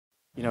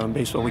You know, in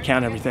baseball, we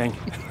count everything.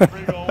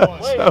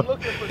 So,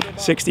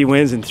 60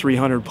 wins and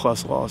 300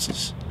 plus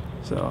losses.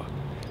 So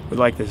we'd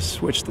like to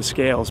switch the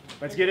scales.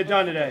 Let's get it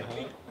done today.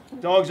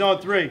 Dogs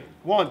on 3.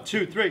 1,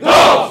 2, 3.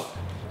 Dogs!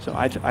 So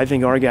I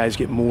think our guys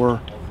get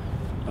more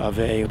of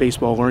a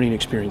baseball learning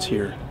experience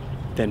here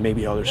than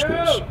maybe other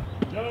schools.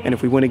 And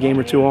if we win a game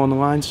or two all on the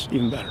lines,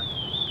 even better.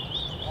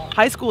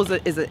 High school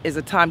is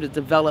a time to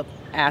develop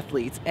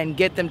athletes and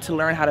get them to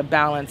learn how to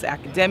balance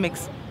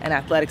academics and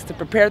athletics to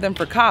prepare them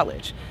for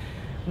college.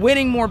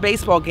 Winning more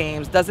baseball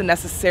games doesn't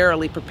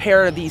necessarily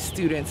prepare these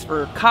students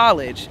for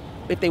college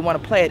if they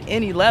want to play at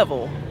any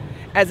level,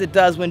 as it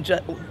does when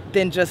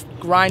just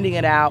grinding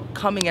it out,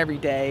 coming every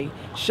day,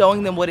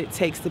 showing them what it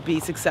takes to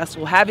be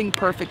successful, having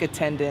perfect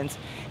attendance,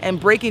 and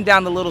breaking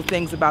down the little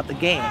things about the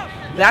game.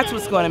 That's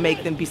what's going to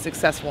make them be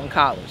successful in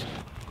college.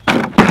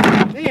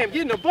 Damn,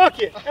 getting a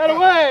bucket. Out of the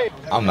way.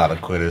 I'm not a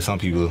quitter. Some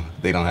people,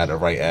 they don't have the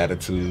right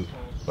attitude,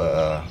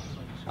 but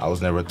I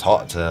was never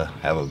taught to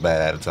have a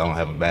bad attitude. I don't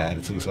have a bad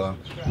attitude, so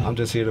I'm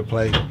just here to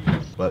play.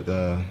 But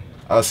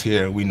us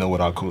here, we know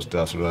what our coach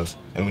does for us,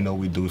 and we know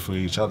we do for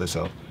each other,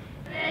 so.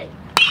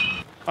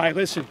 All right,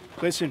 listen.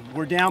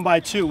 We're down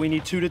by 2. We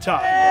need 2 to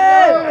tie.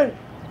 Hey!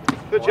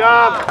 Good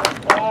job.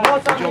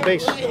 Need you on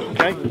base,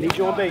 okay? Need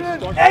you on base.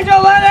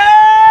 Angel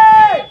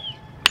Lenny!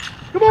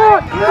 Come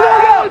on!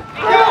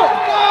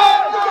 Go!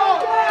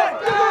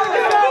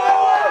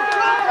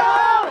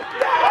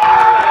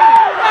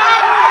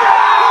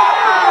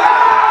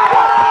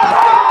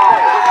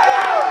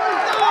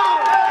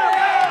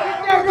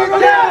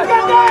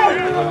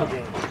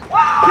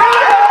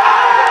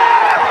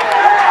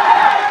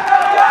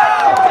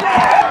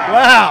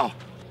 Wow.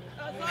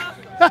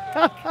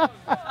 That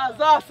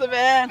was awesome,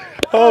 man.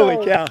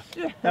 Holy cow.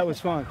 That was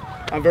fun.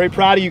 I'm very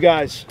proud of you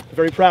guys.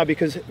 Very proud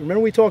because remember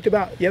we talked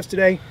about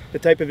yesterday the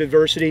type of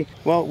adversity?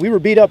 Well, we were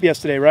beat up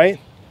yesterday, right?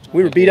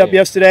 We were beat up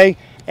yesterday,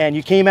 and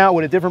you came out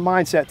with a different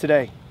mindset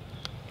today.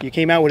 You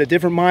came out with a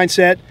different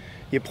mindset.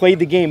 You played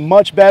the game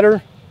much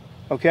better.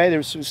 Okay,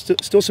 there's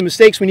still some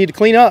mistakes we need to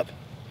clean up.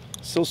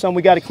 Still some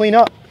we got to clean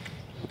up.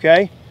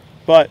 Okay,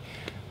 but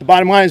the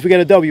bottom line is we got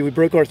a W. We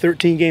broke our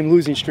 13-game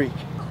losing streak.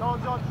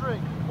 Dogs on 3.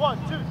 1,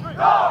 2, 3.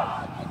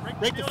 Dogs!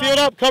 Break the field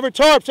up, cover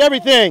tarps,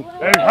 everything.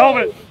 Hey,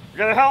 helmet. We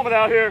got a helmet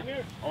out here.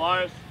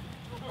 Elias.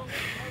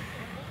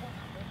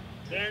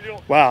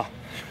 Daniel. Wow.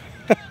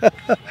 They're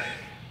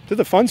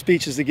the fun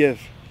speeches to give.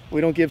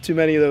 We don't give too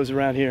many of those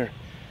around here.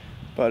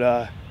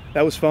 But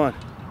that was fun.